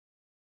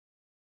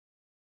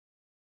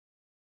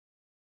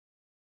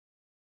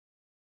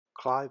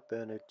Clive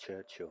Bernard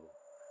Churchill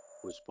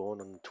was born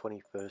on the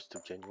 21st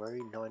of January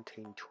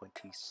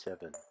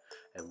 1927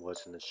 and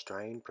was an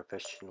Australian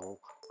professional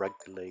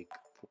rugby league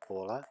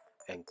footballer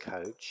and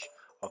coach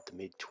of the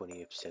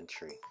mid-20th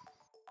century.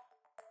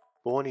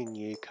 Born in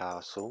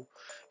Newcastle,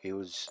 he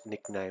was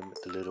nicknamed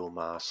the Little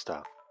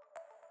Master.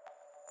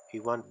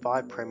 He won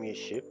 5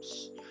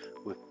 premierships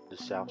with the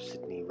South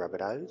Sydney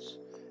Rabbitohs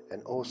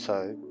and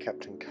also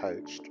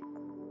captain-coached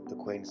the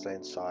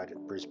Queensland side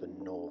at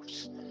Brisbane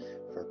Norths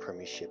for a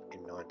premiership in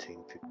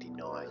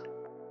 1959.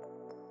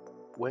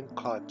 When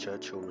Clive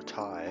Churchill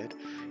retired,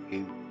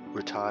 he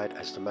retired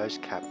as the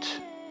most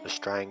capped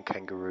Australian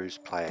Kangaroos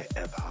player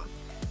ever.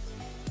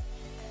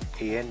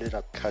 He ended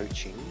up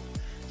coaching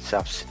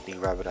South Sydney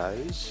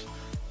Rabbitohs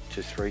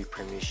to 3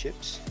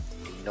 premierships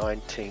in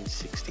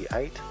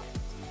 1968,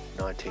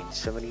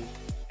 1970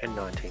 and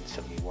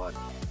 1971.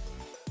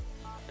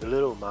 The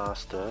Little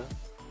Master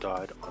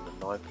died on the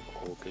 9th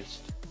of August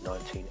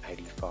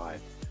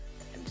 1985,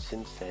 and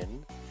since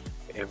then,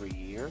 every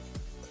year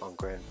on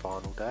Grand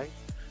Final Day,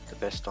 the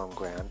best on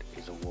ground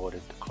is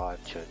awarded the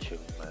Clive Churchill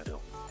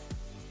Medal.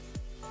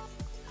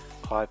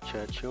 Clive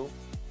Churchill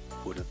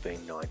would have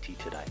been 90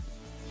 today.